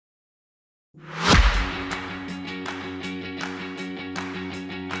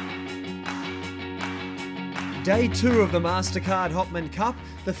Day 2 of the Mastercard Hopman Cup,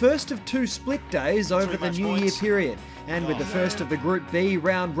 the first of 2 split days over the New Year period. And with the first of the Group B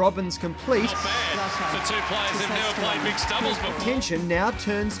round robins complete, for 2 players who've never played mixed doubles before. attention now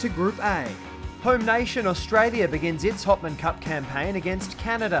turns to Group A. Home nation Australia begins its Hopman Cup campaign against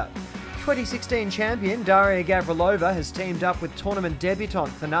Canada. 2016 champion Daria Gavrilova has teamed up with tournament debutant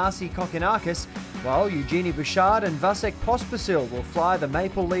Thanasi Kokkinakis, while Eugenie Bouchard and Vasek Pospisil will fly the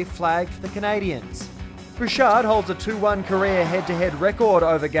maple leaf flag for the Canadians. Bouchard holds a 2-1 career head-to-head record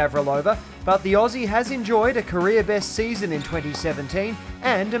over Gavrilova, but the Aussie has enjoyed a career-best season in 2017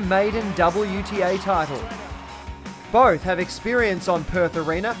 and a maiden WTA title. Both have experience on Perth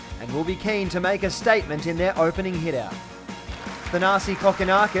Arena and will be keen to make a statement in their opening hit-out. Thanasi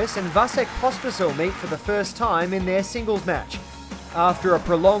Kokkinakis and Vasek Pospisil meet for the first time in their singles match. After a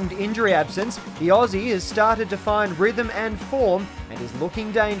prolonged injury absence, the Aussie has started to find rhythm and form and is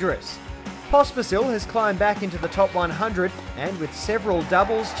looking dangerous. Pospisil has climbed back into the top 100 and with several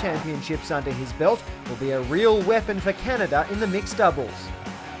doubles championships under his belt will be a real weapon for Canada in the mixed doubles.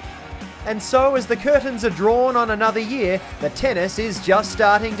 And so as the curtains are drawn on another year, the tennis is just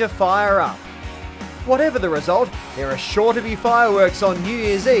starting to fire up. Whatever the result, there are sure to be fireworks on New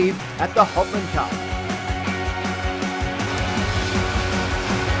Year's Eve at the Hopman Cup.